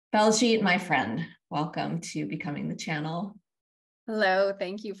Baljit, my friend, welcome to Becoming the Channel. Hello,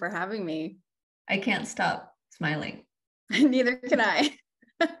 thank you for having me. I can't stop smiling. Neither can I.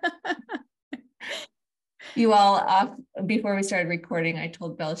 You all, before we started recording, I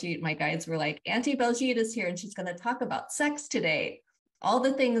told Baljit, my guides were like, Auntie Baljit is here and she's going to talk about sex today. All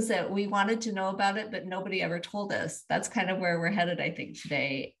the things that we wanted to know about it, but nobody ever told us. That's kind of where we're headed, I think,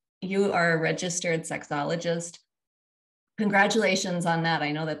 today. You are a registered sexologist. Congratulations on that.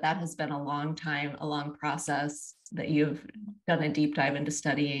 I know that that has been a long time, a long process that you've done a deep dive into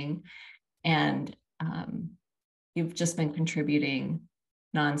studying, and you've just been contributing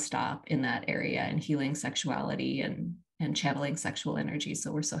nonstop in that area and healing sexuality and channeling sexual energy.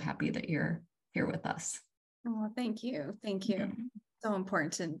 So we're so happy that you're here with us. Oh, thank you. Thank you. Mm-hmm. So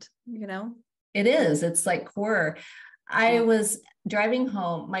important, It is. It's like core. I was driving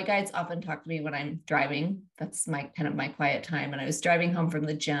home. My guides often talk to me when I'm driving. That's my kind of my quiet time. And I was driving home from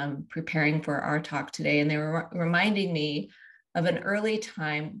the gym, preparing for our talk today. And they were reminding me of an early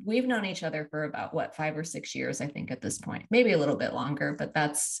time. We've known each other for about 5 or 6 years, I think, at this point, maybe a little bit longer, but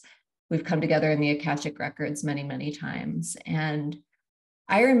we've come together in the Akashic records many, many times. And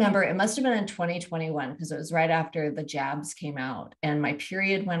I remember it must have been in 2021 because it was right after the jabs came out and my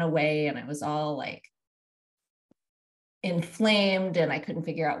period went away and I was all like inflamed and I couldn't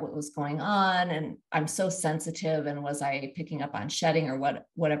figure out what was going on. And I'm so sensitive. And was I picking up on shedding or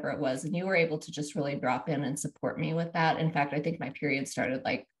whatever it was? And you were able to just really drop in and support me with that. In fact, I think my period started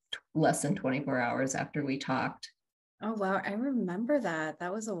like less than 24 hours after we talked. Oh, wow. I remember that.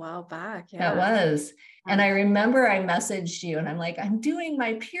 That was a while back. Yeah. That was. And I remember I messaged you and I'm like, I'm doing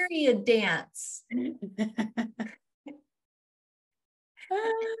my period dance.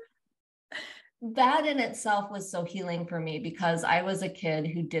 That in itself was so healing for me because I was a kid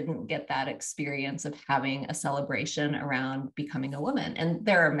who didn't get that experience of having a celebration around becoming a woman. And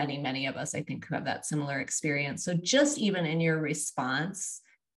there are many, many of us, I think, who have that similar experience. So just even in your response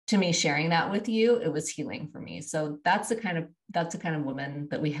to me sharing that with you, it was healing for me. So that's the kind of woman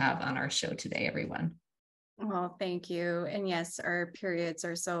that we have on our show today, everyone. Well, thank you. And yes, our periods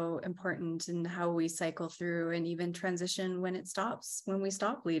are so important in how we cycle through and even transition when we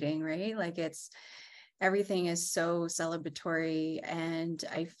stop bleeding, right? Like everything is so celebratory. And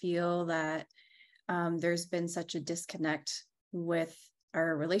I feel that there's been such a disconnect with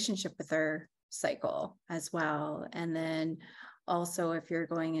our relationship with our cycle as well. And then also if you're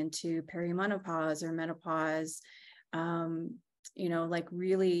going into perimenopause or menopause, like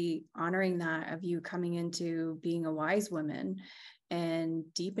really honoring that of you coming into being a wise woman and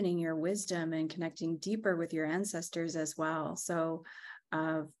deepening your wisdom and connecting deeper with your ancestors as well. So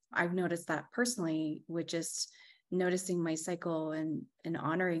I've noticed that personally with just noticing my cycle and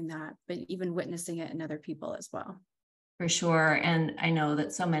honoring that, but even witnessing it in other people as well. For sure. And I know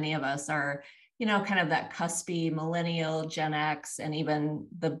that so many of us are kind of that cuspy millennial, Gen X, and even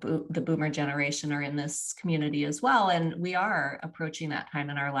the boomer generation are in this community as well. And we are approaching that time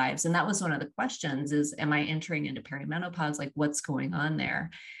in our lives. And that was one of the questions is, am I entering into perimenopause? Like what's going on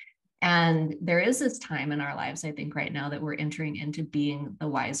there? And there is this time in our lives, I think right now that we're entering into being the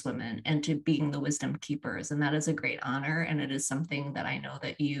wise women and to being the wisdom keepers. And that is a great honor. And it is something that I know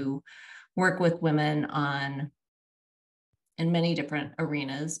that you work with women on in many different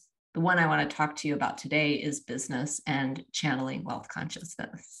arenas. The one I want to talk to you about today is business and channeling wealth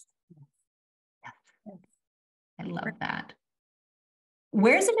consciousness. Yes. I love that.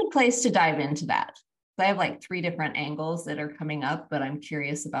 Where's a good place to dive into that? I have like 3 different angles that are coming up, but I'm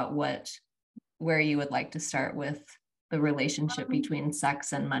curious about where you would like to start with the relationship between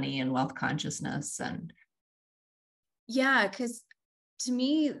sex and money and wealth consciousness. And yeah, because to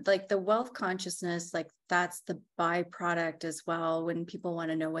me, like the wealth consciousness, like that's the byproduct as well when people want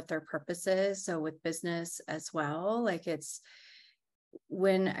to know what their purpose is. So with business as well, like it's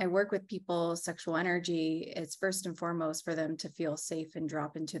when I work with people, sexual energy, it's first and foremost for them to feel safe and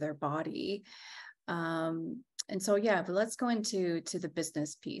drop into their body. And so, yeah, but let's go into the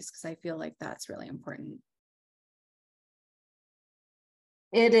business piece because I feel like that's really important.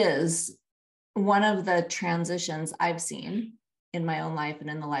 It is one of the transitions I've seen in my own life and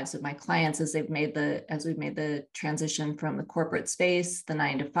in the lives of my clients as we've made the transition from the corporate space, the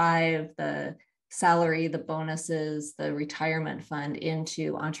 9 to 5, the salary, the bonuses, the retirement fund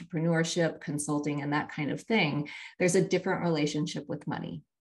into entrepreneurship, consulting, and that kind of thing. There's a different relationship with money.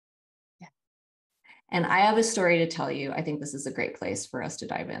 Yeah. And I have a story to tell you. I think this is a great place for us to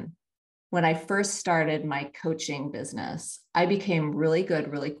dive in. When I first started my coaching business, I became really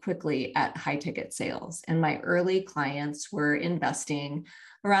good really quickly at high ticket sales. And my early clients were investing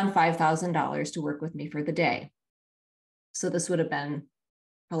around $5,000 to work with me for the day. So this would have been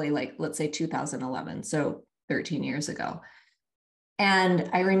probably like, let's say 2011. So 13 years ago. And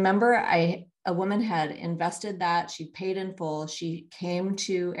I remember a woman had invested that, she paid in full. She came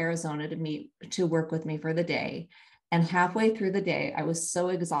to Arizona to work with me for the day. And halfway through the day, I was so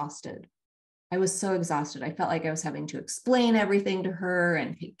exhausted. I was so exhausted. I felt like I was having to explain everything to her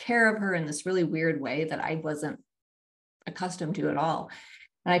and take care of her in this really weird way that I wasn't accustomed to at all.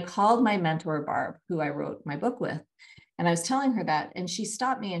 And I called my mentor, Barb, who I wrote my book with. And I was telling her that, and she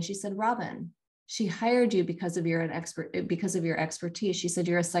stopped me and she said, Robin, she hired you because of your expertise. She said,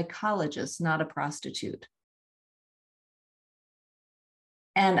 you're a psychologist, not a prostitute.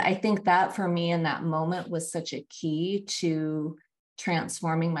 And I think that for me in that moment was such a key to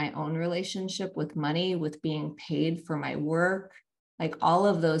transforming my own relationship with money, with being paid for my work. Like all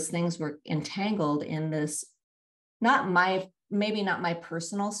of those things were entangled in this, maybe not my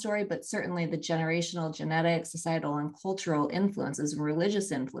personal story, but certainly the generational, genetic, societal, and cultural influences,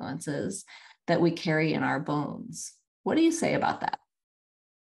 religious influences that we carry in our bones. What do you say about that?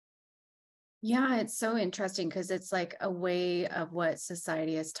 Yeah, it's so interesting because it's like a way of what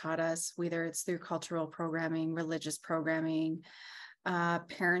society has taught us, whether it's through cultural programming, religious programming,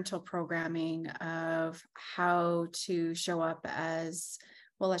 parental programming of how to show up as,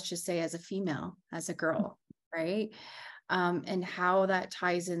 well, let's just say as a female, as a girl, right? And how that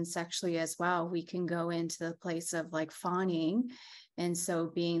ties in sexually as well. We can go into the place of like fawning. And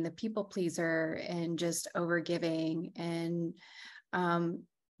so being the people pleaser and just overgiving. And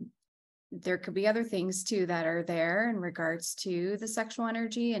there could be other things too that are there in regards to the sexual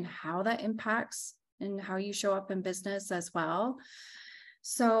energy and how that impacts and how you show up in business as well.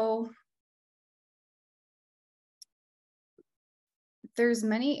 So there's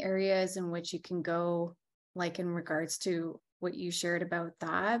many areas in which you can go, like in regards to what you shared about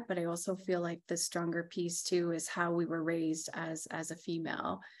that, but I also feel like the stronger piece too is how we were raised as a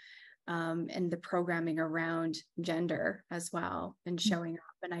female, and the programming around gender as well and showing up.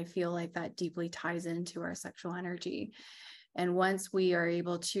 And I feel like that deeply ties into our sexual energy. And once we are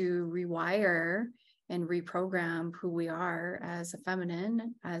able to rewire and reprogram who we are as a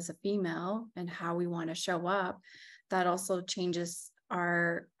feminine, as a female, and how we want to show up, that also changes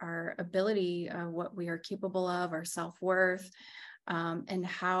our ability, what we are capable of, our self-worth, and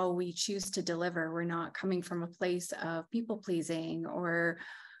how we choose to deliver. We're not coming from a place of people pleasing or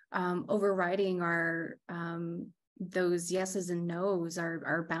overriding our those yeses and nos,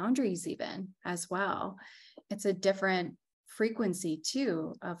 our boundaries even as well. It's a different frequency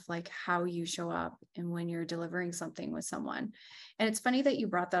too of like how you show up and when you're delivering something with someone. And it's funny that you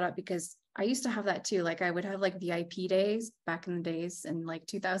brought that up because I used to have that too. Like I would have like VIP days back in the days in like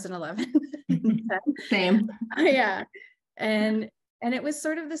 2011. Same. Yeah. And it was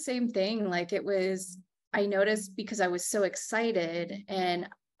sort of the same thing. Like it was, I noticed because I was so excited and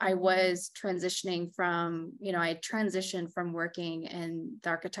I was transitioning from, I transitioned from working in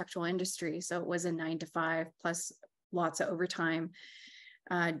the architectural industry. So it was a 9 to 5 plus lots of overtime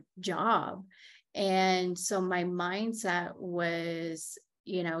job. And so my mindset was,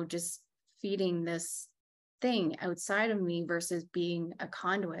 just feeding this thing outside of me versus being a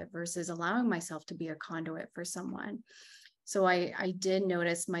conduit versus allowing myself to be a conduit for someone. So I did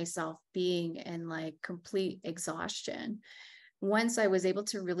notice myself being in like complete exhaustion. Once I was able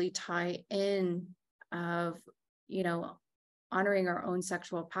to really tie in of, honoring our own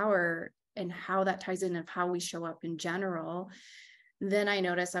sexual power and how that ties in of how we show up in general, then I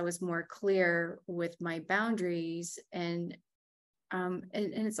noticed I was more clear with my boundaries and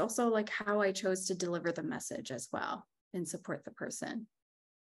it's also like how I chose to deliver the message as well and support the person.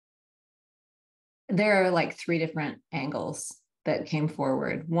 There are like 3 different angles that came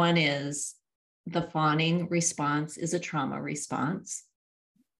forward. One is the fawning response is a trauma response,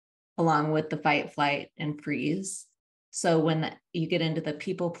 along with the fight, flight, and freeze. So when you get into the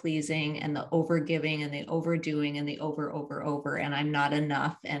people pleasing and the overgiving and the overdoing and the over, and I'm not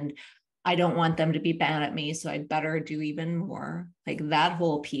enough, and I don't want them to be bad at me, so I better do even more. Like that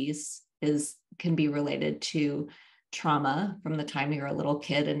whole piece can be related to trauma from the time you're a little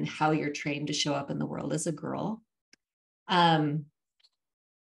kid and how you're trained to show up in the world as a girl. The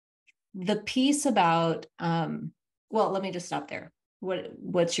piece about, well, let me just stop there.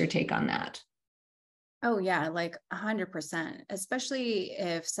 What's your take on that? Oh yeah, like 100%, especially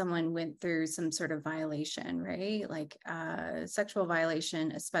if someone went through some sort of violation, right? Like sexual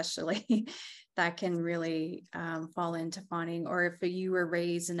violation, especially that can really fall into fawning. Or if you were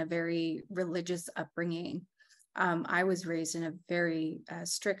raised in a very religious upbringing. I was raised in a very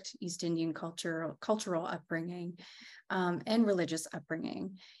strict East Indian cultural upbringing and religious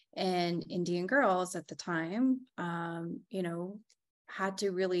upbringing. And Indian girls at the time, had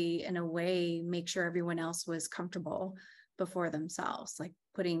to really, in a way, make sure everyone else was comfortable before themselves, like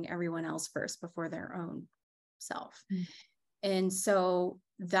putting everyone else first before their own self. Mm. And so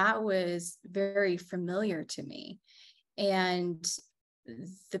that was very familiar to me. And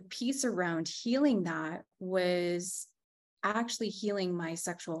the piece around healing that was actually healing my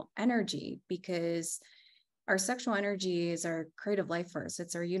sexual energy, because our sexual energy is our creative life force.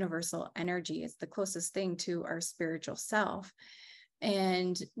 It's our universal energy. It's the closest thing to our spiritual self.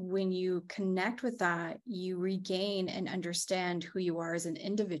 And when you connect with that, you regain and understand who you are as an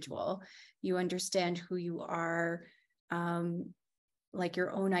individual. You understand who you are, like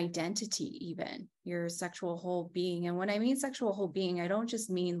your own identity, even your sexual whole being. And when I mean sexual whole being, I don't just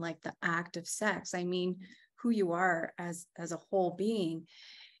mean like the act of sex. I mean who you are as a whole being.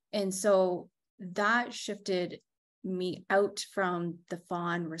 And so that shifted me out from the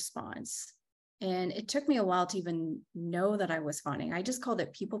fawn response. And it took me a while to even know that I was fawning. I just called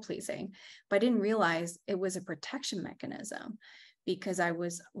it people pleasing, but I didn't realize it was a protection mechanism, because I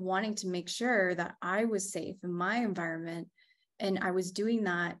was wanting to make sure that I was safe in my environment. And I was doing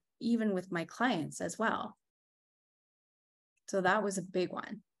that even with my clients as well. So that was a big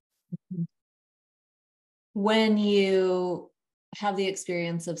one. When you have the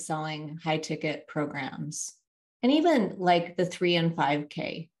experience of selling high ticket programs, and even like the 3 and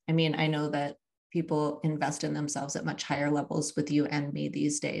 5K, I mean, I know that people invest in themselves at much higher levels with you and me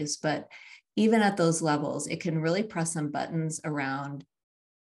these days, but even at those levels, it can really press some buttons around,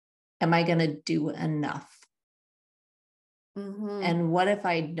 am I going to do enough? Mm-hmm. And what if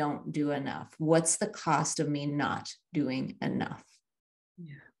I don't do enough? What's the cost of me not doing enough?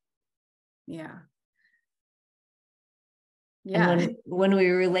 Yeah. Yeah. Yeah. And when we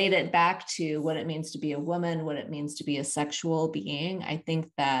relate it back to what it means to be a woman, what it means to be a sexual being, I think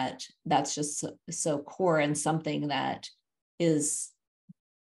that that's just so core, and something that is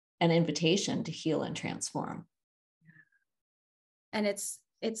an invitation to heal and transform. And it's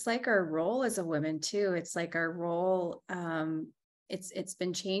like our role as a woman too. It's like our role, it's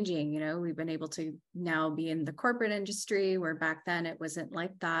been changing. You know, we've been able to now be in the corporate industry, where back then it wasn't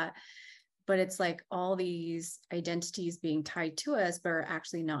like that. But it's like all these identities being tied to us, but are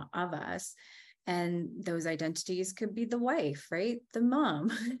actually not of us. And those identities could be the wife, right? The mom,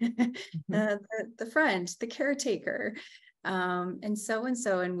 mm-hmm. the friend, the caretaker, and so,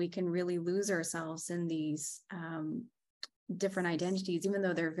 and we can really lose ourselves in these different identities, even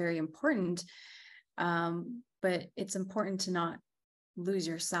though they're very important. But it's important to not lose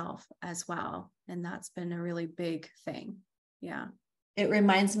yourself as well. And that's been a really big thing. Yeah. It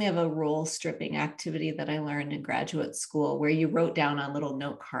reminds me of a role stripping activity that I learned in graduate school, where you wrote down on little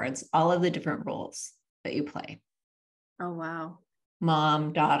note cards all of the different roles that you play. Oh, wow.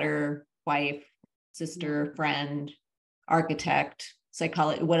 Mom, daughter, wife, sister, friend, architect,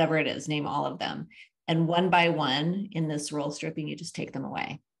 psychologist, whatever it is, name all of them. And one by one in this role stripping, you just take them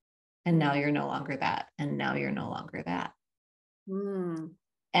away. And now you're no longer that. And now you're no longer that.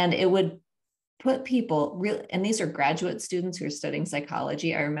 And it would put people really, and these are graduate students who are studying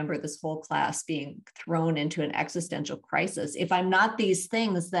psychology. I remember this whole class being thrown into an existential crisis. If I'm not these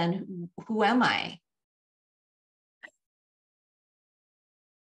things, then who am I?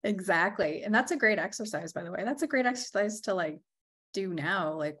 Exactly. And that's a great exercise, by the way. That's a great exercise to like do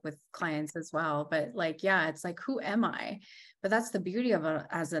now, like with clients as well. But like, yeah, it's like, who am I? But that's the beauty of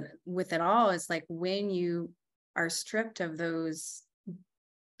it, with it all, is like when you are stripped of those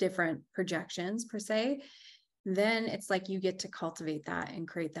different projections per se, then it's like you get to cultivate that and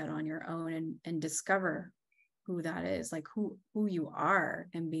create that on your own, and discover who that is, like who you are,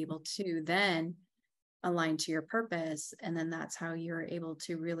 and be able to then align to your purpose. And then that's how you're able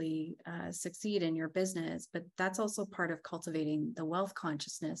to really succeed in your business. But that's also part of cultivating the wealth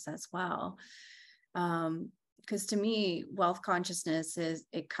consciousness as well. Because to me, wealth consciousness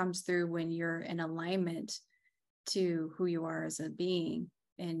it comes through when you're in alignment to who you are as a being,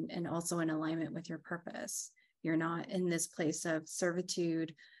 and also in alignment with your purpose. You're not in this place of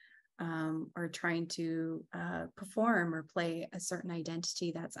servitude, or trying to perform or play a certain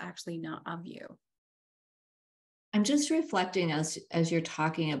identity that's actually not of you. I'm just reflecting as you're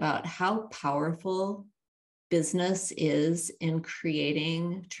talking about how powerful business is in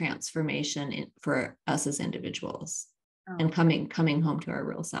creating transformation for us as individuals, and coming home to our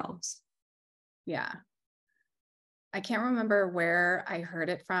real selves. Yeah. I can't remember where I heard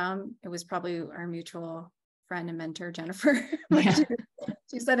it from. It was probably our mutual friend and mentor, Jennifer. Yeah.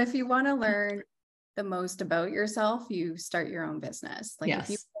 She said, if you want to learn the most about yourself, you start your own business. Like if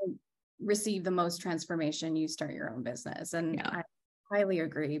you receive the most transformation, you start your own business. And I highly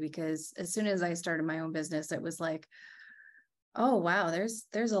agree, because as soon as I started my own business, it was like, Oh wow,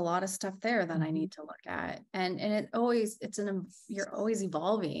 there's a lot of stuff there that I need to look at. And you're always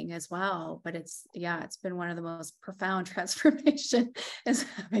evolving as well, but it's been one of the most profound transformation is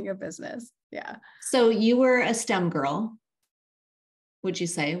having a business. Yeah. So you were a STEM girl, would you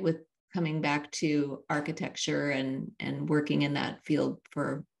say, with coming back to architecture and working in that field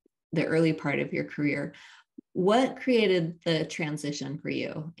for the early part of your career? What created the transition for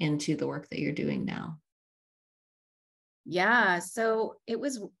you into the work that you're doing now? Yeah, so it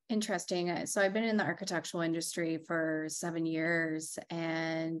was interesting. So I've been in the architectural industry for 7 years,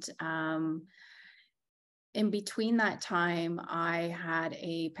 and in between that time, I had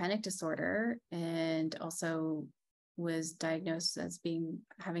a panic disorder and also was diagnosed as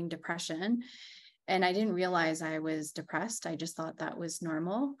having depression. And I didn't realize I was depressed. I just thought that was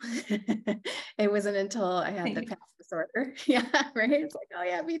normal. It wasn't until I had the panic disorder. Yeah, right. It's like, oh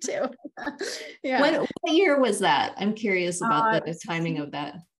yeah, me too. Yeah. What year was that? I'm curious about the timing Uh, of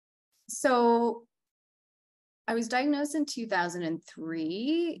that. so I was diagnosed in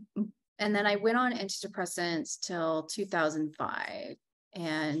 2003, and then I went on antidepressants till 2005.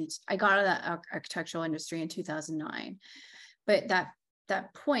 And I got out of that architectural industry in 2009. But that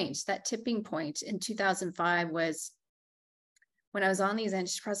tipping point in 2005 was when I was on these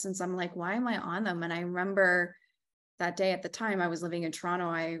antidepressants. I'm like, why am I on them? And I remember that day, at the time I was living in Toronto,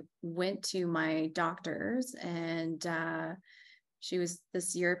 I went to my doctor's, and she was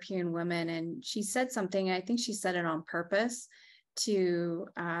this European woman, and she said something. I think she said it on purpose to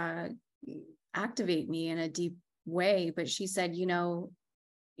activate me in a deep way. But she said,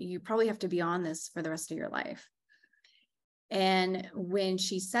 you probably have to be on this for the rest of your life. And when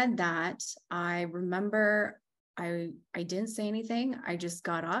she said that, I remember I didn't say anything. I just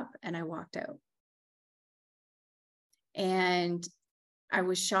got up and I walked out. And I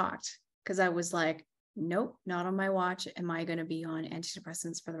was shocked because I was like, nope, not on my watch. Am I going to be on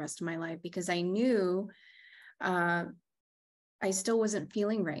antidepressants for the rest of my life? Because I knew I still wasn't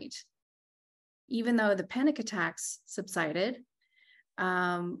feeling right. Even though the panic attacks subsided,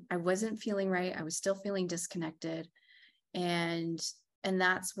 I wasn't feeling right. I was still feeling disconnected. And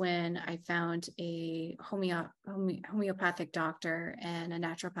that's when I found a homeopathic doctor and a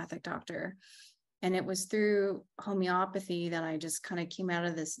naturopathic doctor. And it was through homeopathy that I just kind of came out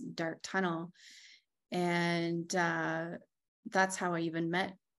of this dark tunnel. And that's how I even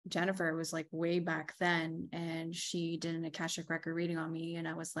met Jennifer. It was like way back then. And she did an Akashic record reading on me. And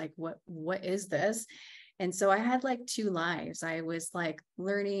I was like, what is this? And so I had like two lives. I was like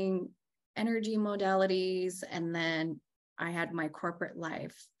learning energy modalities, and then I had my corporate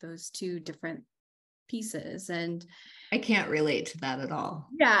life, those two different pieces. And I can't relate to that at all.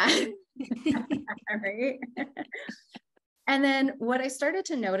 yeah. Right. And then what I started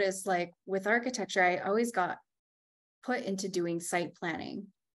to notice, like with architecture, I always got put into doing site planning.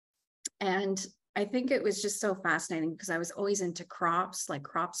 And I think it was just so fascinating because I was always into crops, like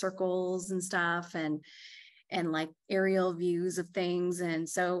crop circles and stuff, and like aerial views of things. And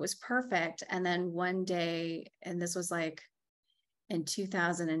so it was perfect. And then one day, and this was like in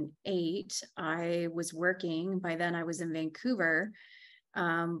 2008, I was working. By then I was in Vancouver,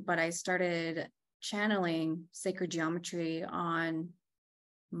 but I started channeling sacred geometry on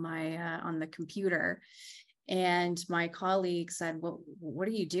the computer. And my colleague said, well, what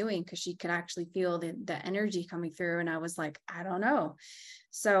are you doing? Because she could actually feel the energy coming through. And I was like, I don't know.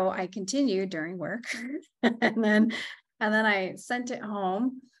 So I continued during work. and then I sent it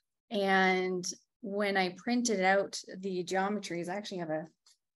home. And when I printed out the geometries, I actually have a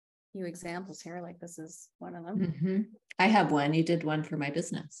few examples here. Like this is one of them. Mm-hmm. I have one. You did one for my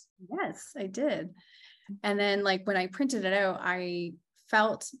business. Yes, I did. And then like when I printed it out, I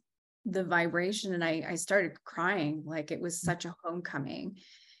felt the vibration and I started crying. Like it was such a homecoming.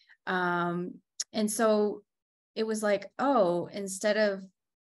 And so it was like, oh, instead of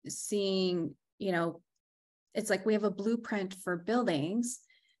seeing, it's like we have a blueprint for buildings,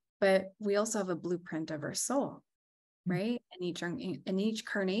 but we also have a blueprint of our soul, right? In each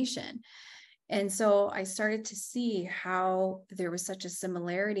carnation. And so I started to see how there was such a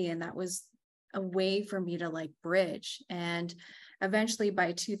similarity, and that was a way for me to like bridge. And eventually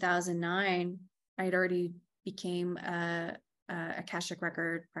by 2009, I'd already became a Akashic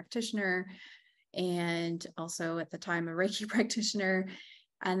record practitioner, and also at the time a Reiki practitioner.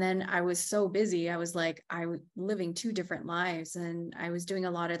 And then I was so busy. I was like, I was living two different lives, and I was doing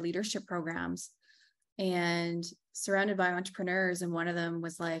a lot of leadership programs and surrounded by entrepreneurs. And one of them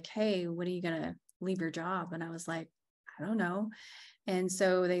was like, hey, when are you going to leave your job? And I was like, I don't know. And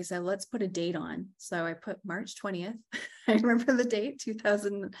so they said, let's put a date on. So I put March 20th. I remember the date,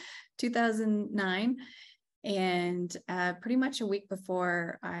 2009. And pretty much a week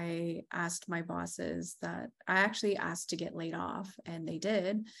before, I asked my bosses that I actually asked to get laid off, and they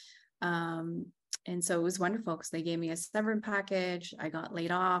did. And so it was wonderful because they gave me a severance package. I got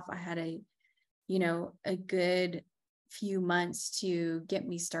laid off. I had a good few months to get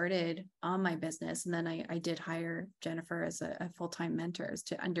me started on my business. And then I did hire Jennifer as a full-time mentor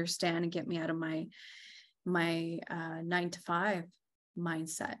to understand and get me out of my 9 to 5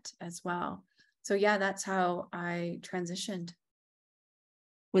 mindset as well. So yeah, that's how I transitioned.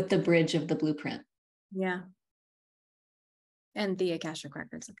 With the bridge of the blueprint. Yeah. And the Akashic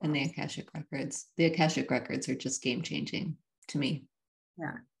records. Of course. And the Akashic records. The Akashic records are just game changing to me.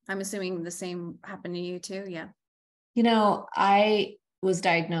 Yeah. I'm assuming the same happened to you too. Yeah. I was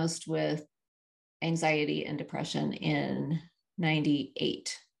diagnosed with anxiety and depression in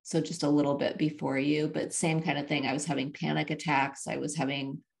 98. So just a little bit before you, but same kind of thing. I was having panic attacks. I was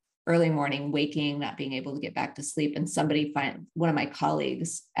having early morning waking, not being able to get back to sleep. And one of my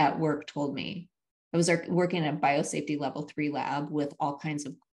colleagues at work told me, I was working in a biosafety level 3 lab with all kinds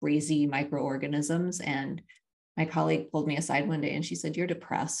of crazy microorganisms. And my colleague pulled me aside one day and she said, "You're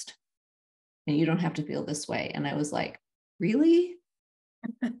depressed and you don't have to feel this way." And I was like, really?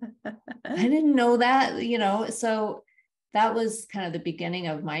 I didn't know that, so that was kind of the beginning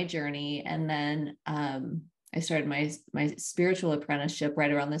of my journey. And then I started my spiritual apprenticeship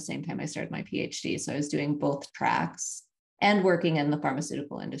right around the same time I started my PhD. So I was doing both tracks and working in the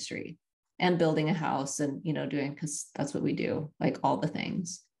pharmaceutical industry and building a house and, doing, because that's what we do, like all the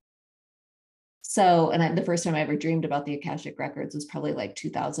things. So, and the first time I ever dreamed about the Akashic records was probably like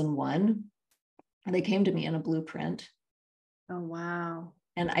 2001. And they came to me in a blueprint. Oh, wow.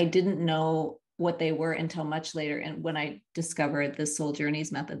 And I didn't know what they were until much later. And when I discovered the Soul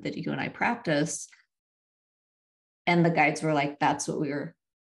Journeys method that you and I practice, and the guides were like, that's what we were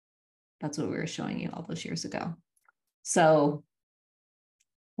showing you all those years ago. So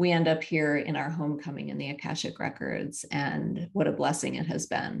we end up here in our homecoming in the Akashic records, and what a blessing it has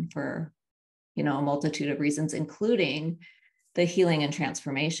been for, a multitude of reasons, including the healing and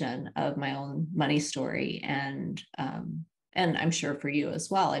transformation of my own money story. And I'm sure for you as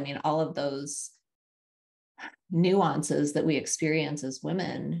well. I mean, all of those nuances that we experience as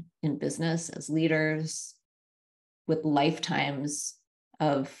women in business, as leaders, with lifetimes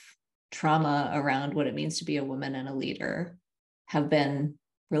of trauma around what it means to be a woman and a leader, have been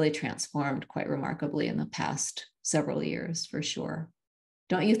really transformed quite remarkably in the past several years, for sure.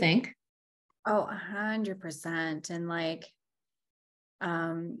 Don't you think? Oh, 100%. And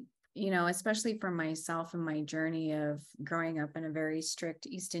especially for myself and my journey of growing up in a very strict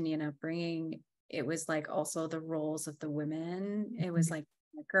East Indian upbringing, it was like also the roles of the women. It was like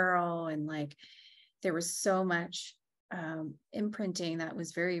a girl, and like there was so much imprinting that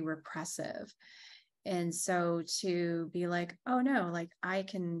was very repressive. And so to be like, oh no, like I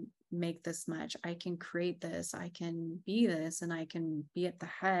can make this much, I can create this, I can be this, and I can be at the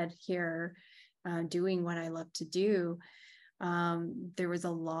head here, doing what I love to do. There was a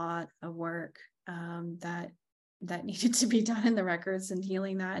lot of work that needed to be done in the records and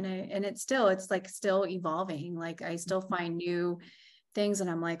healing that. And it's still evolving. Like I still find new things and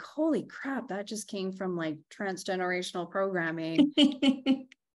I'm like, holy crap, that just came from like transgenerational programming.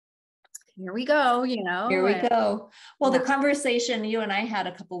 Here we go, Here we go. Well, yeah. The conversation you and I had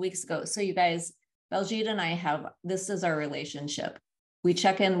a couple of weeks ago. So you guys, Baljit and I this is our relationship. We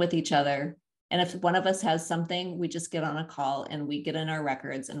check in with each other. And if one of us has something, we just get on a call and we get in our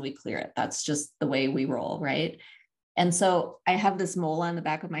records and we clear it. That's just the way we roll, right? And so I have this mole on the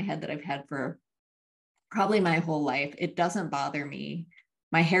back of my head that I've had for probably my whole life. It doesn't bother me.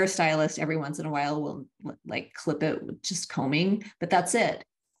 My hairstylist every once in a while will like clip it with just combing, but that's it.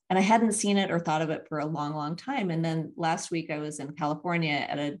 And I hadn't seen it or thought of it for a long, long time. And then last week I was in California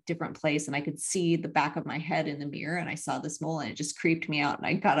at a different place and I could see the back of my head in the mirror and I saw this mole and it just creeped me out. And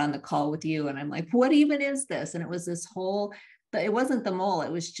I got on the call with you and I'm like, what even is this? And it was this whole, but it wasn't the mole.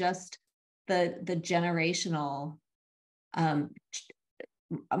 It was just the generational, one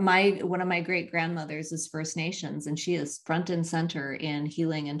of my great grandmothers is First Nations, and she is front and center in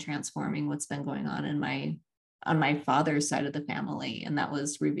healing and transforming what's been going on on my father's side of the family. And that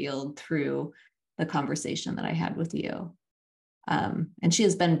was revealed through the conversation that I had with you. And she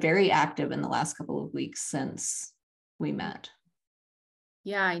has been very active in the last couple of weeks since we met.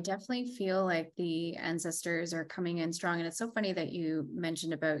 Yeah, I definitely feel like the ancestors are coming in strong. And it's so funny that you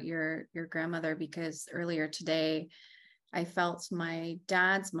mentioned about your grandmother, because earlier today I felt my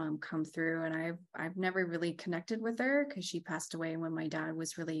dad's mom come through, and I've never really connected with her because she passed away when my dad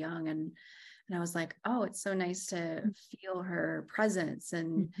was really young. And I was like, oh, it's so nice to feel her presence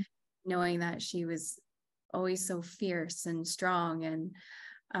and knowing that she was always so fierce and strong.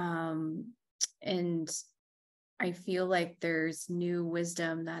 And I feel like there's new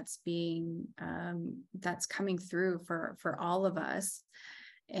wisdom that's being, that's coming through for all of us.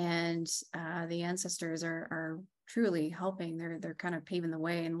 And the ancestors are truly helping. They're kind of paving the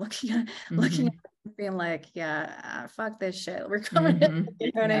way and looking at being like, yeah, fuck this shit, we're coming in,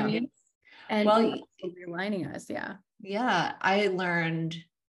 you know what I mean? And well, realigning us. Yeah, I learned,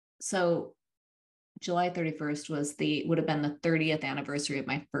 so July 31st would have been the 30th anniversary of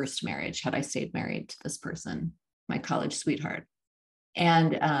my first marriage, had I stayed married to this person, my college sweetheart.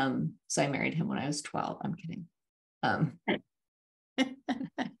 And so I married him when I was 12. I'm kidding. I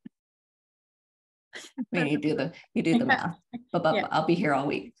mean, you do the math, but I'll be here all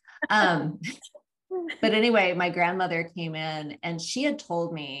week. But anyway, my grandmother came in and she had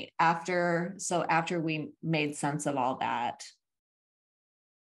told me after we made sense of all that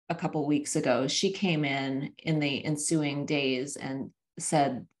a couple weeks ago, she came in the ensuing days and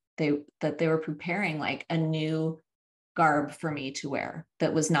said that they were preparing like a new garb for me to wear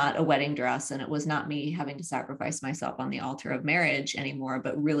that was not a wedding dress, and it was not me having to sacrifice myself on the altar of marriage anymore,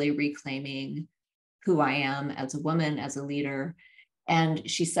 but really reclaiming who I am as a woman, as a leader. And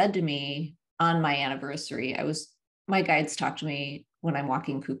she said to me on my anniversary, my guides talk to me when I'm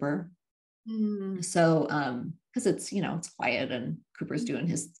walking Cooper. So, because it's, it's quiet and Cooper's doing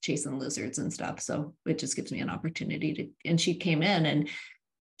his chasing lizards and stuff. So it just gives me an opportunity to, and she came in and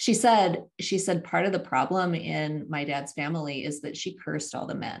she said, part of the problem in my dad's family is that she cursed all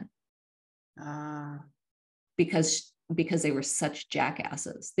the men. Because they were such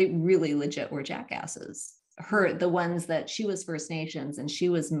jackasses. They really legit were jackasses. The ones that she was First Nations and she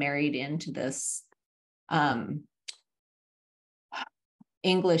was married into this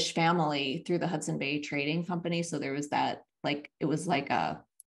English family through the Hudson Bay Trading Company. So there was that, like, it was like an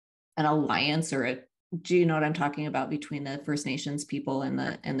alliance do you know what I'm talking about, between the First Nations people and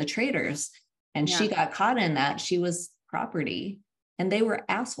the traders. And she got caught in that. She was property and they were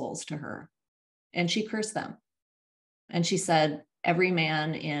assholes to her and she cursed them. And she said, every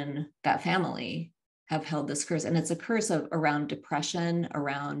man in that family have held this curse. And it's a curse around depression,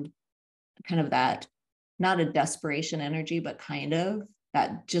 around kind of that, not a desperation energy, but kind of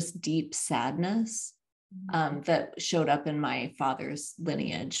that just deep sadness that showed up in my father's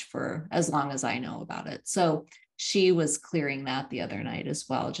lineage for as long as I know about it. So she was clearing that the other night as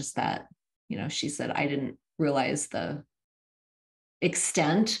well. Just that, she said, I didn't realize the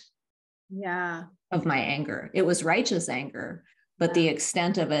extent of my anger. It was righteous anger, but the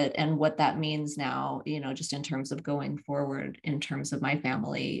extent of it and what that means now, just in terms of going forward, in terms of my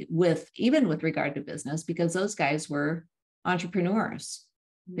family, even with regard to business, because those guys were entrepreneurs.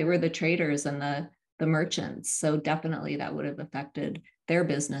 They were the traders and the merchants. So definitely that would have affected their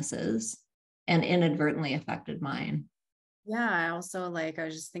businesses and inadvertently affected mine. Yeah, I also I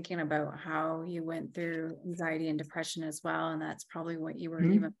was just thinking about how you went through anxiety and depression as well. And that's probably what you were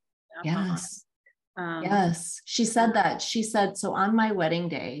even yes. Yes. She said that. She said, so on my wedding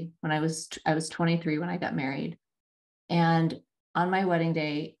day, when I was 23 when I got married, and on my wedding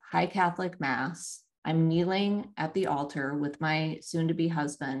day, high Catholic mass, I'm kneeling at the altar with my soon-to-be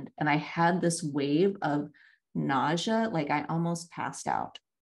husband, and I had this wave of nausea, like I almost passed out.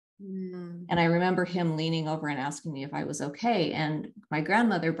 And I remember him leaning over and asking me if I was okay. And my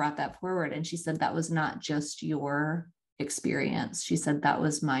grandmother brought that forward, and she said, that was not just your experience. She said, that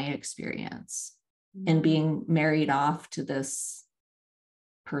was my experience. And being married off to this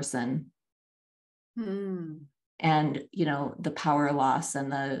person. And, the power loss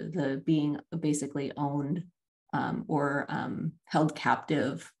and the being basically owned or held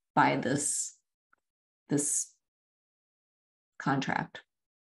captive by this contract.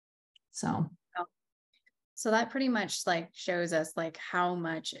 So that pretty much shows us how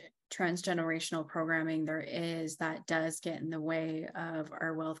much transgenerational programming there is that does get in the way of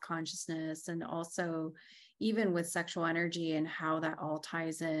our wealth consciousness, and also even with sexual energy and how that all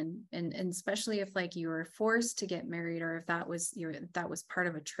ties in, and especially if you were forced to get married, or if that was part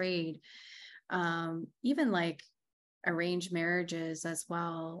of a trade, even arranged marriages as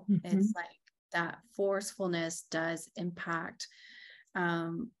well. It's that forcefulness does impact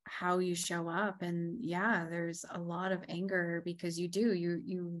how you show up. And there's a lot of anger because you do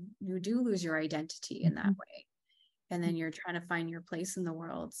lose your identity in that way, and then you're trying to find your place in the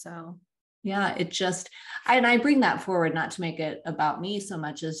world. So and I bring that forward not to make it about me so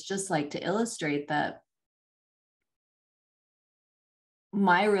much as just to illustrate that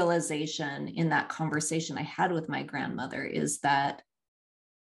my realization in that conversation I had with my grandmother is that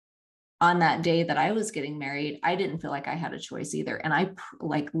on that day that I was getting married, I didn't feel like I had a choice either. And I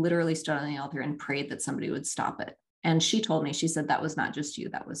like literally stood on the altar and prayed that somebody would stop it. And she told me, she said, that was not just you,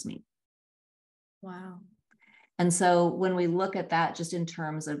 that was me. Wow. And so when we look at that, just in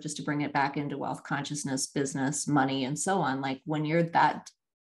terms of, just to bring it back into wealth consciousness, business, money, and so on, like when you're that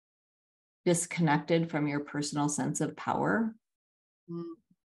disconnected from your personal sense of power,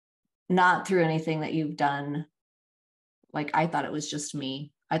 not through anything that you've done, like I thought it was just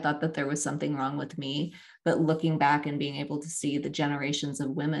me. I thought that there was something wrong with me, but looking back and being able to see the generations of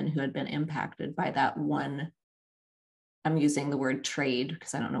women who had been impacted by that one, I'm using the word trade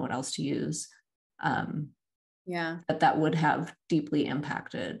because I don't know what else to use. That would have deeply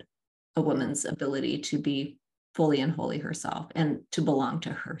impacted a woman's ability to be fully and wholly herself and to belong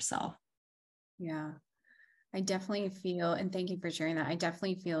to herself. Yeah. I definitely feel, and thank you for sharing that. I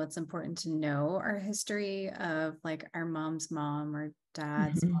definitely feel it's important to know our history of like our mom's mom or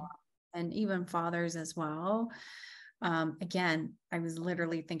dad's mom, and even fathers as well. Again, I was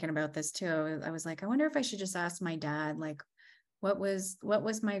literally thinking about this too. I was like, I wonder if I should just ask my dad, like, what was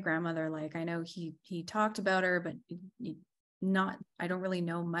my grandmother like? I know he talked about her, but I don't really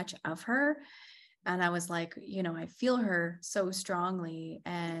know much of her. And I was like, I feel her so strongly,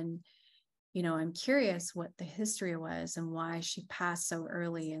 and I'm curious what the history was and why she passed so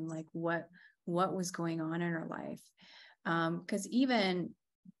early, and like what was going on in her life. Because even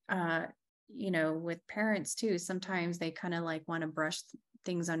with parents too, sometimes they kind of like want to brush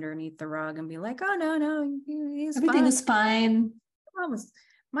things underneath the rug and be like, oh no, he's everything fine. is fine.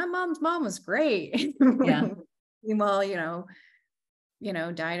 My mom's mom was great. Yeah. Meanwhile,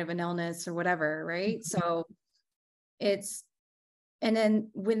 died of an illness or whatever, right? So and then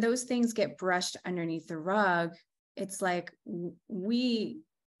when those things get brushed underneath the rug, it's like we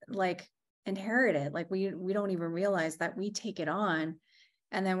like inherit it. Like we don't even realize that we take it on.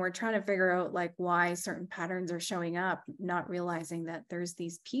 And then we're trying to figure out like why certain patterns are showing up, not realizing that there's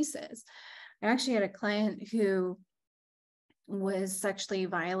these pieces. I actually had a client who was sexually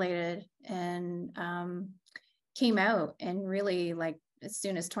violated and came out, and really like as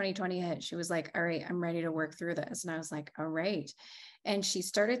soon as 2020 hit, she was like, all right, I'm ready to work through this. And I was like, all right. And she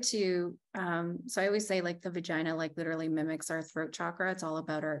started to, so I always say like the vagina, like literally mimics our throat chakra. It's all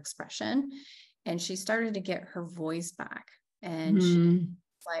about our expression. And she started to get her voice back, and she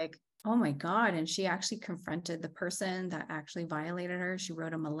like, oh my God. And she actually confronted the person that actually violated her. She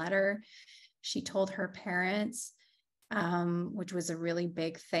wrote him a letter. She told her parents, which was a really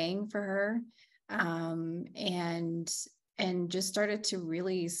big thing for her. And just started to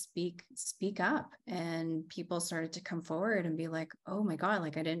really speak up, and people started to come forward and be like, oh my God,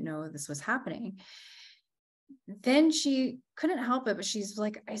 like I didn't know this was happening. Then she couldn't help it, but she's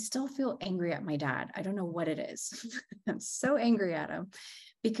like, I still feel angry at my dad. I don't know what it is. I'm so angry at him,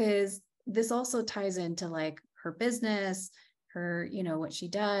 because this also ties into like her business, her, what she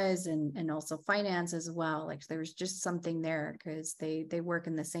does, and also finance as well. Like there's just something there because they work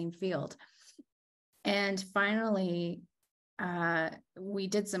in the same field. And finally, we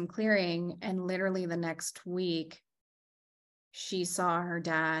did some clearing, and literally the next week she saw her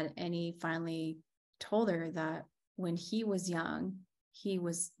dad, and he finally told her that when he was young, he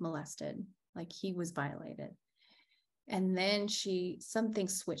was molested, like he was violated. And then something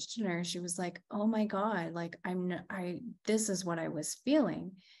switched in her. She was like, oh my God, like this is what I was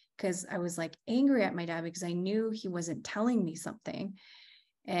feeling. Cause I was like angry at my dad because I knew he wasn't telling me something.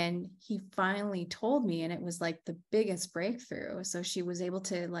 And he finally told me, and it was like the biggest breakthrough. So she was able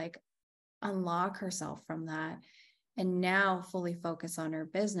to like unlock herself from that, and now fully focus on her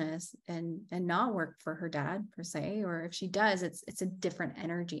business and not work for her dad per se, or if she does, it's a different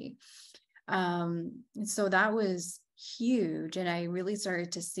energy. So that was huge. And I really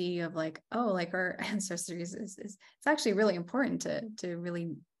started to see of like, oh, like our ancestors it's actually really important to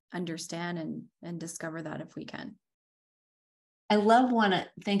really understand and discover that if we can. I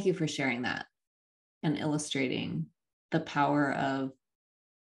thank you for sharing that and illustrating the power of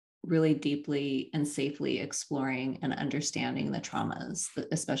really deeply and safely exploring and understanding the traumas,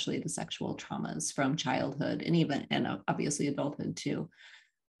 especially the sexual traumas from childhood and obviously adulthood too.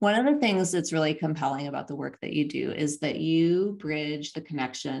 One of the things that's really compelling about the work that you do is that you bridge the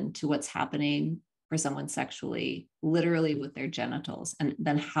connection to what's happening for someone sexually, literally with their genitals, and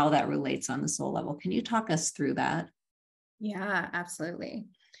then how that relates on the soul level. Can you talk us through that? Yeah, absolutely.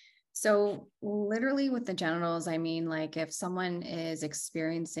 So literally with the genitals, I mean, like if someone is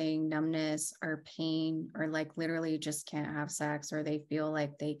experiencing numbness or pain, or like literally just can't have sex, or they feel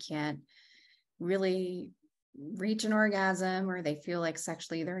like they can't really reach an orgasm, or they feel like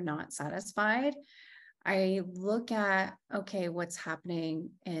sexually they're not satisfied, I look at, okay, what's happening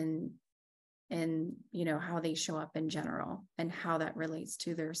in in, how they show up in general and how that relates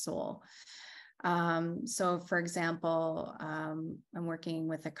to their soul. So for example, I'm working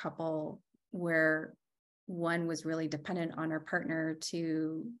with a couple where one was really dependent on her partner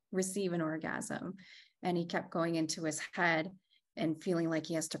to receive an orgasm, and he kept going into his head and feeling like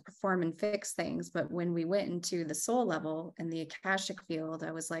he has to perform and fix things. But when we went into the soul level and the Akashic field,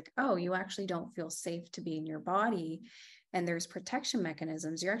 I was like, oh, you actually don't feel safe to be in your body. And there's protection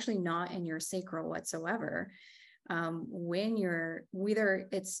mechanisms. You're actually not in your sacral whatsoever. When you're, whether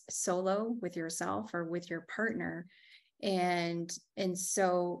it's solo with yourself or with your partner, and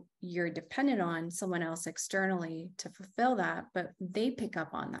so you're dependent on someone else externally to fulfill that, but they pick up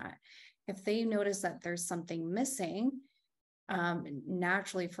on that. If they notice that there's something missing,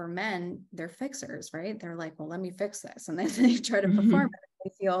 naturally for men, they're fixers, right? They're like, well, let me fix this. And then they try to perform it.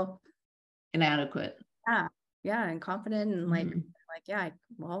 They feel inadequate. Yeah. And confident and like, yeah,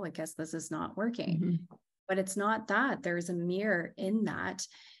 well, I guess this is not working, but it's not that. There's a mirror in that.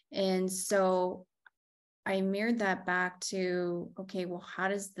 And so I mirrored that back to, okay, well, how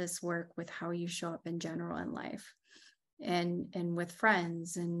does this work with how you show up in general in life and with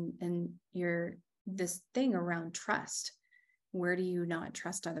friends and your, this thing around trust? Where do you not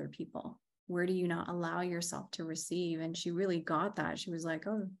trust other people? Where do you not allow yourself to receive? And she really got that. She was like,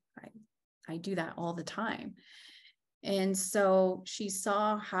 oh, I do that all the time. And so she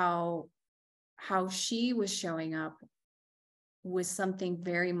saw how she was showing up was something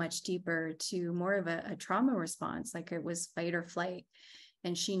very much deeper to more of a trauma response, like it was fight or flight.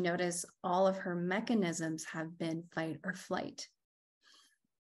 And she noticed all of her mechanisms have been fight or flight.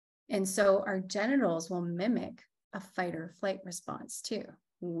 And so our genitals will mimic a fight or flight response too.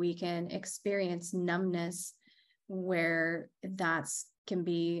 We can experience numbness where that's can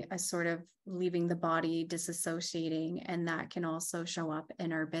be a sort of leaving the body, disassociating, and that can also show up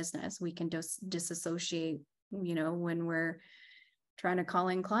in our business. We can just disassociate, when we're trying to call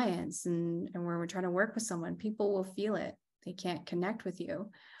in clients and when we're trying to work with someone, people will feel it. They can't connect with you.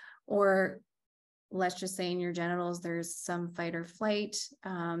 Or let's just say in your genitals, there's some fight or flight.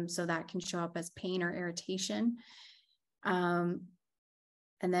 So that can show up as pain or irritation.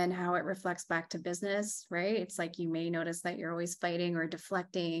 And then how it reflects back to business, right? It's like you may notice that you're always fighting or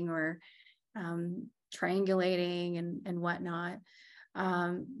deflecting or triangulating and whatnot.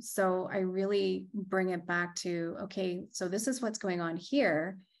 So I really bring it back to, okay, so this is what's going on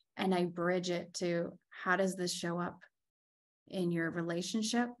here. And I bridge it to how does this show up in your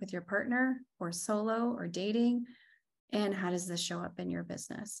relationship with your partner or solo or dating? And how does this show up in your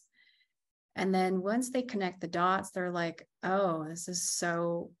business? And then once they connect the dots, they're like, oh, this is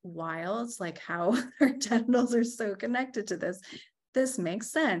so wild. It's like how our genitals are so connected to this. This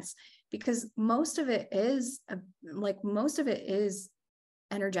makes sense because most of it is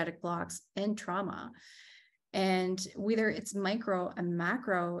energetic blocks and trauma. And whether it's micro and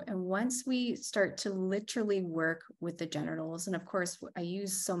macro. And once we start to literally work with the genitals, and of course, I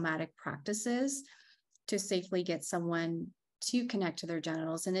use somatic practices to safely get someone to connect to their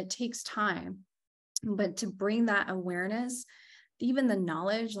genitals. And it takes time, but to bring that awareness, even the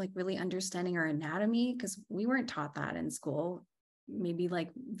knowledge, like really understanding our anatomy, because we weren't taught that in school, maybe like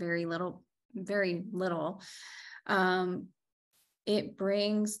very little. It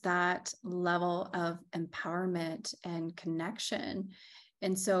brings that level of empowerment and connection.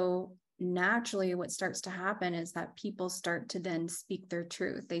 And so naturally what starts to happen is that people start to then speak their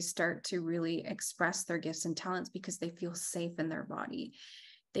truth. They start to really express their gifts and talents because they feel safe in their body.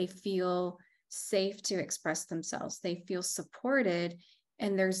 They feel safe to express themselves. They feel supported.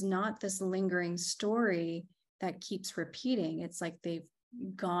 And there's not this lingering story that keeps repeating. It's like they've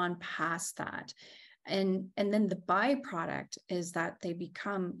gone past that. And then the byproduct is that they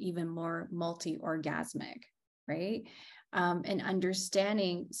become even more multi-orgasmic, right? And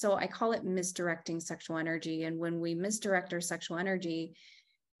understanding, so I call it misdirecting sexual energy. And when we misdirect our sexual energy,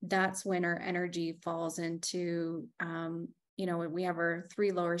 that's when our energy falls into, we have our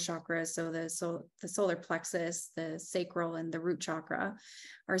three lower chakras. So the solar plexus, the sacral, and the root chakra.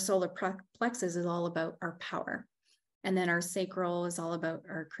 Our solar plexus is all about our power. And then our sacral is all about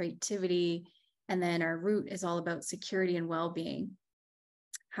our creativity. And then our root is all about security and well-being.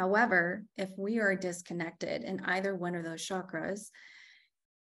 However, if we are disconnected in either one of those chakras,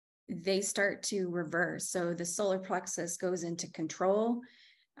 they start to reverse. So the solar plexus goes into control.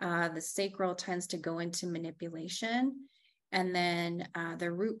 The sacral tends to go into manipulation. And then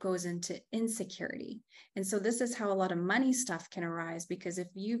the root goes into insecurity. And so this is how a lot of money stuff can arise, because if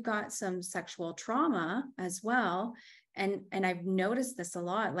you've got some sexual trauma as well, and I've noticed this a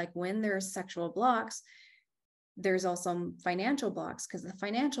lot, like when there's sexual blocks, there's also financial blocks, because the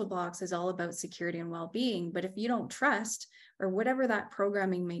financial blocks is all about security and well-being. But if you don't trust, or whatever that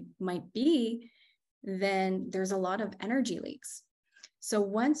programming might be, then there's a lot of energy leaks. So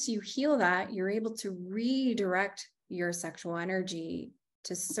once you heal that, you're able to redirect your sexual energy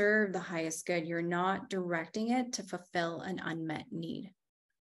to serve the highest good. You're not directing it to fulfill an unmet need.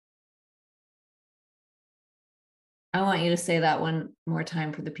 I want you to say that one more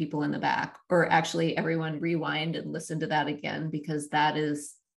time for the people in the back, or actually everyone rewind and listen to that again, because that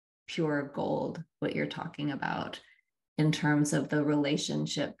is pure gold, what you're talking about in terms of the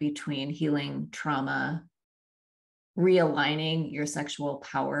relationship between healing trauma, realigning your sexual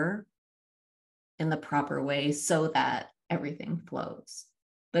power in the proper way so that everything flows.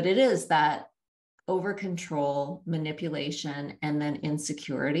 But it is that over control, manipulation, and then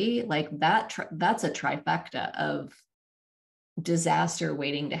insecurity, like that's a trifecta of disaster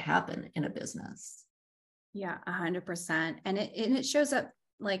waiting to happen in a business. Yeah, 100%. And it shows up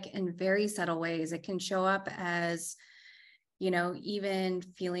like in very subtle ways. It can show up as, even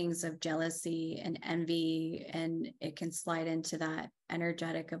feelings of jealousy and envy, and it can slide into that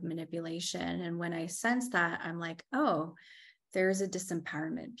energetic of manipulation. And when I sense that, I'm like, oh, there's a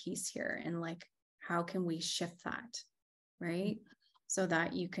disempowerment piece here. And like, how can we shift that? Right. So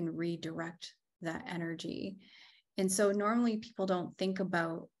that you can redirect that energy. And so normally people don't think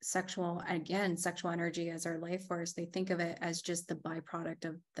about sexual energy as our life force. They think of it as just the byproduct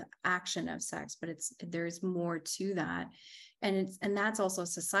of the action of sex, but there's more to that. And that's also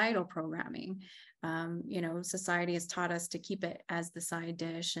societal programming. Society has taught us to keep it as the side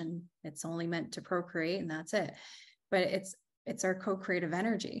dish, and it's only meant to procreate, and that's it. But it's our co-creative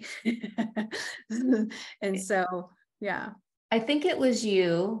energy. And so, yeah. I think it was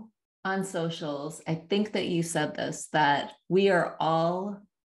you on socials. I think that you said this, that we are all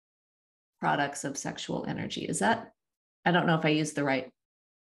products of sexual energy. Is that, I don't know if I used the right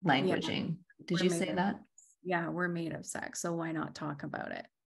languaging. Yeah. Did you say that? Yeah, we're made of sex. So why not talk about it?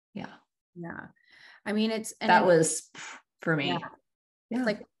 Yeah. Yeah. I mean, was for me. Yeah. It's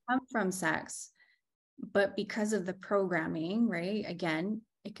like we come from sex, but because of the programming, right? Again,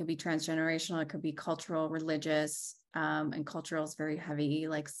 it could be transgenerational, it could be cultural, religious, and cultural is very heavy,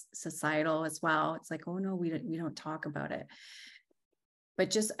 like societal as well. It's like, oh no, we don't talk about it. But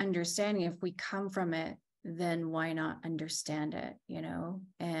just understanding, if we come from it, then why not understand it,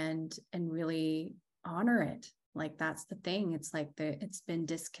 and really honor it. Like, that's the thing. It's like it's been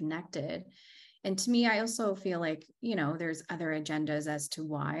disconnected. And to me, I also feel like, there's other agendas as to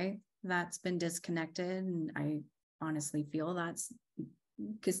why that's been disconnected. And I honestly feel that's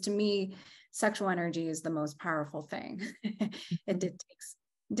because, to me, sexual energy is the most powerful thing. It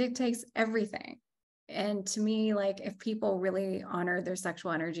dictates everything. And to me, like, if people really honor their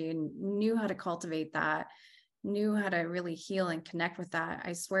sexual energy and knew how to cultivate that, knew how to really heal and connect with that,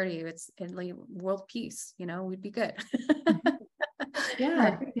 I swear to you, it'd like world peace, we'd be good.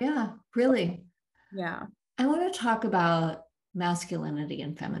 Yeah. Yeah, really. Yeah. I want to talk about masculinity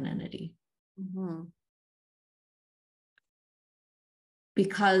and femininity. Mm-hmm.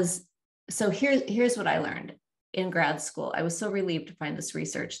 Because here's what I learned in grad school. I was so relieved to find this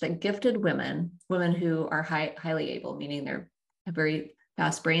research that gifted women who are highly able, meaning they're have very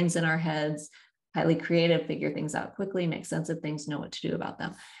fast brains in our heads, highly creative, figure things out quickly, make sense of things, know what to do about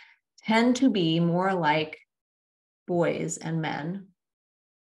them, tend to be more like boys and men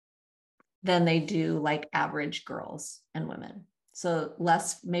than they do like average girls and women. So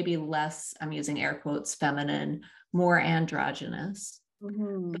maybe less, I'm using air quotes, feminine, more androgynous.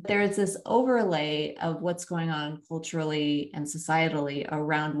 Mm-hmm. But there's this overlay of what's going on culturally and societally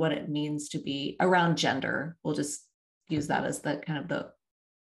around what it means to be around gender. We'll just use that as the kind of the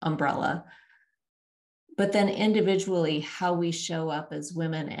umbrella. But then individually, how we show up as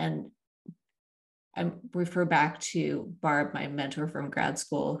women. And I refer back to Barb, my mentor from grad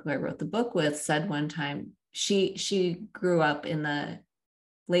school, who I wrote the book with, said one time, she grew up in the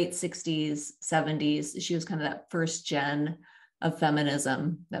late 60s, 70s. She was kind of that first gen of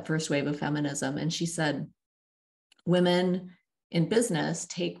feminism, that first wave of feminism. And she said, women in business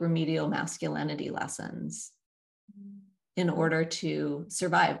take remedial masculinity lessons in order to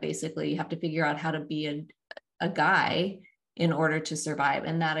survive. Basically, you have to figure out how to be a guy in order to survive.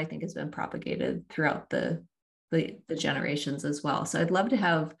 And that, I think, has been propagated throughout the generations as well. So I'd love to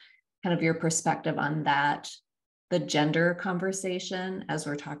have kind of your perspective on that, the gender conversation, as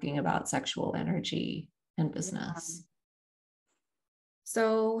we're talking about sexual energy and business. Yeah.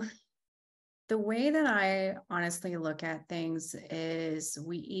 So the way that I honestly look at things is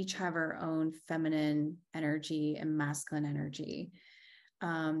we each have our own feminine energy and masculine energy.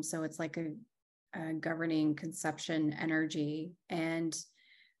 So it's like governing conception energy. And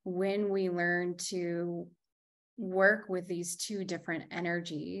when we learn to work with these two different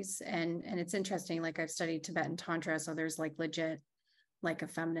energies, and it's interesting, like I've studied Tibetan Tantra, so there's like legit like a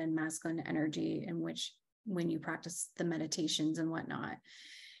feminine masculine energy in which when you practice the meditations and whatnot,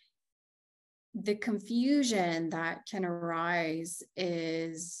 the confusion that can arise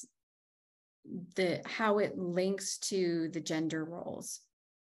is how it links to the gender roles.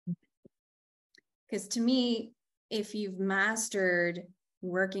 Because to me, if you've mastered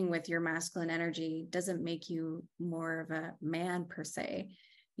working with your masculine energy, doesn't make you more of a man per se.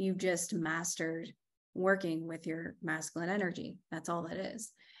 You've just mastered working with your masculine energy. That's all it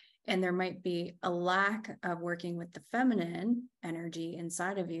is. And there might be a lack of working with the feminine energy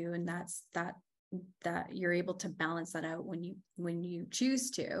inside of you, and that's that you're able to balance that out when you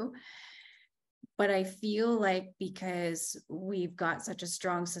choose to. But I feel like because we've got such a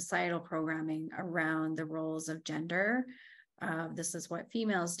strong societal programming around the roles of gender, this is what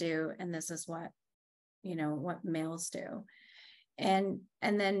females do, and this is what males do. And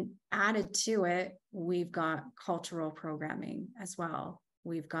then added to it, we've got cultural programming as well.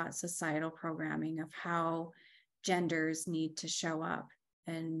 We've got societal programming of how genders need to show up.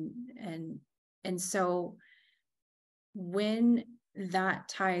 And so when that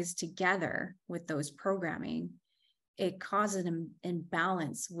ties together with those programming, it causes an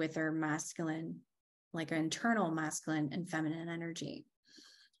imbalance with our masculine, like our internal masculine and feminine energy.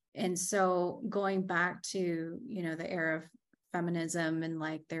 And so going back to, the era of feminism, and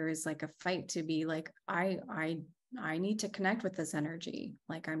like there is like a fight to be like, I need to connect with this energy.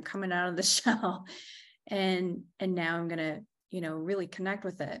 Like I'm coming out of the shell and now I'm going to, really connect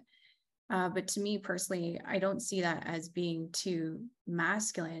with it. But to me personally, I don't see that as being too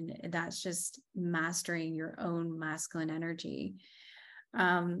masculine. That's just mastering your own masculine energy.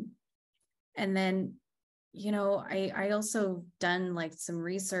 And then, I also done like some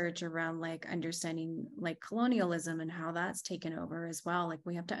research around like understanding like colonialism and how that's taken over as well. Like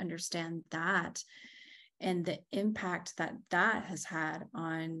we have to understand that and the impact that has had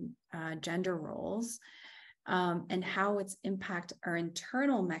on gender roles. And how it's impact our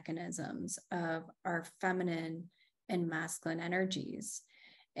internal mechanisms of our feminine and masculine energies,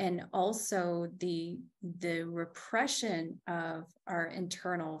 and also the repression of our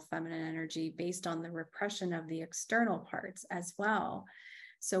internal feminine energy based on the repression of the external parts as well.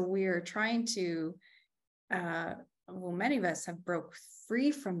 So we're trying to, many of us have broke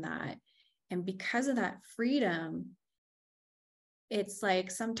free from that, and because of that freedom, it's like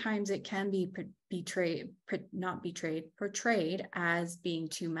sometimes it can be portrayed as being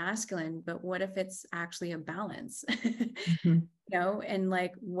too masculine, but what if it's actually a balance? Mm-hmm. And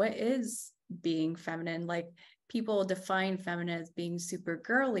like, what is being feminine? Like people define feminine as being super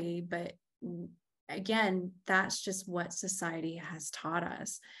girly, but again, that's just what society has taught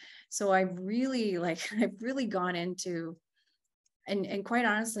us. So I've really gone into, and quite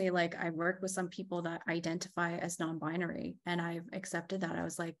honestly, like I've worked with some people that identify as non-binary, and I've accepted that. I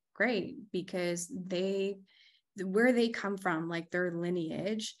was like, great, because where they come from, like their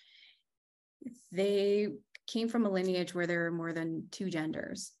lineage, they came from a lineage where there are more than two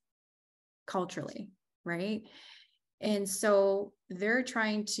genders culturally, right? And so they're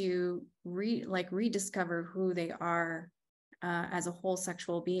trying to rediscover who they are as a whole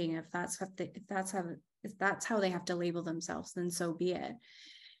sexual being. If that's how they have to label themselves, then so be it.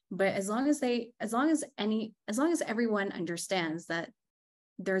 But as long as everyone understands that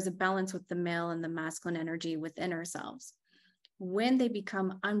there's a balance with the male and the masculine energy within ourselves, when they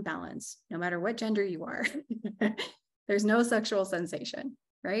become unbalanced, no matter what gender you are, there's no sexual sensation,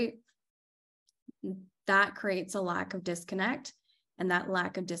 right? That creates a lack of disconnect, and that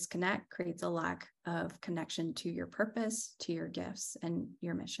lack of disconnect creates a lack of connection to your purpose, to your gifts, and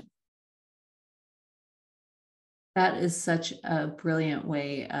your mission. That is such a brilliant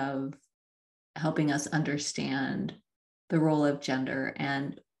way of helping us understand the role of gender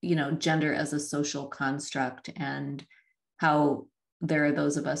and, gender as a social construct, and how there are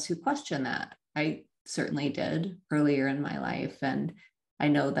those of us who question that. I certainly did earlier in my life. And I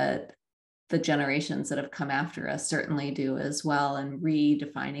know that the generations that have come after us certainly do as well, and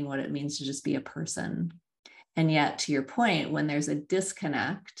redefining what it means to just be a person. And yet, to your point, when there's a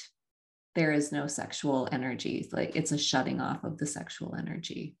disconnect, there is no sexual energy. Like it's a shutting off of the sexual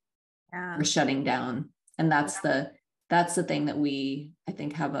energy, or shutting down. And that's the thing that we, I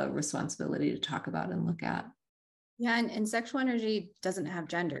think, have a responsibility to talk about and look at. Yeah. And sexual energy doesn't have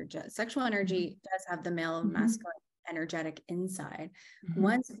gender. Sexual energy does have the male and masculine energetic inside.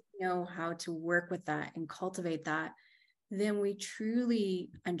 Once you know how to work with that and cultivate that, then we truly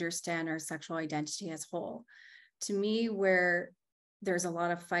understand our sexual identity as whole. To me, where there's a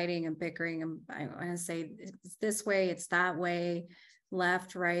lot of fighting and bickering, and I want to say it's this way, it's that way,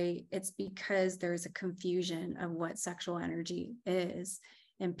 left, right, it's because there's a confusion of what sexual energy is,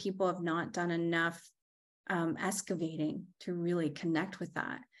 and people have not done enough excavating to really connect with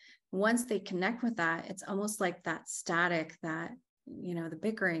that. Once they connect with that, it's almost like that static, that, you know, the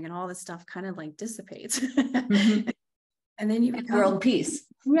bickering and all this stuff kind of like dissipates. Mm-hmm. And then you become world peace.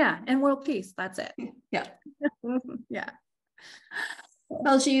 Yeah, and world peace. That's it. Yeah. Yeah.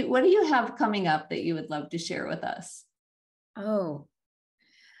 Baljit, what do you have coming up that you would love to share with us? Oh,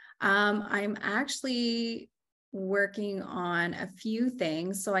 I'm actually working on a few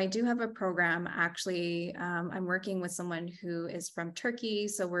things. So I do have a program. Actually, I'm working with someone who is from Turkey.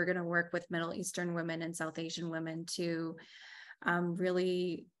 So we're going to work with Middle Eastern women and South Asian women to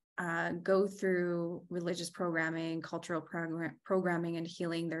really go through religious programming, cultural programming, and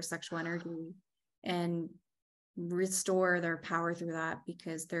healing their sexual energy and restore their power through that,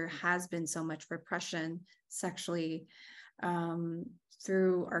 because there has been so much repression sexually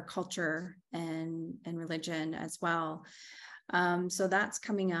through our culture and religion as well. So that's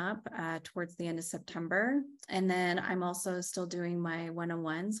coming up towards the end of September. And then I'm also still doing my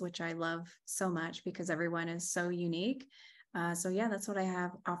one-on-ones, which I love so much because everyone is so unique. So yeah, that's what I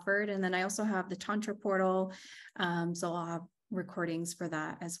have offered. And then I also have the Tantra portal. So I'll have recordings for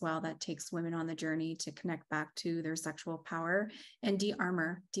that as well, that takes women on the journey to connect back to their sexual power and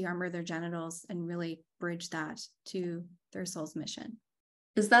de-armor their genitals and really bridge that to their soul's mission.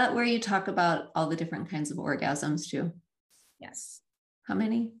 Is that where you talk about all the different kinds of orgasms too? Yes. How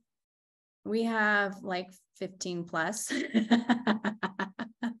many? We have like 15 plus.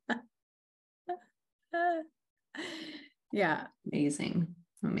 Yeah. Amazing.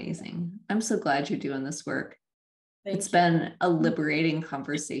 Amazing. I'm so glad you're doing this work. It's Thank you. been a liberating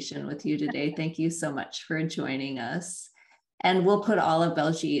conversation with you today. Thank you so much for joining us. And we'll put all of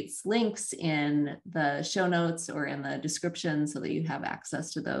Baljit's links in the show notes or in the description so that you have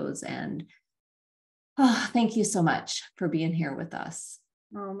access to those. And thank you so much for being here with us.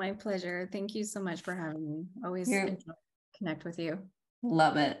 Oh, my pleasure. Thank you so much for having me. Always enjoy connect with you.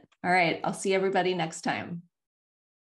 Love it. All right. I'll see everybody next time.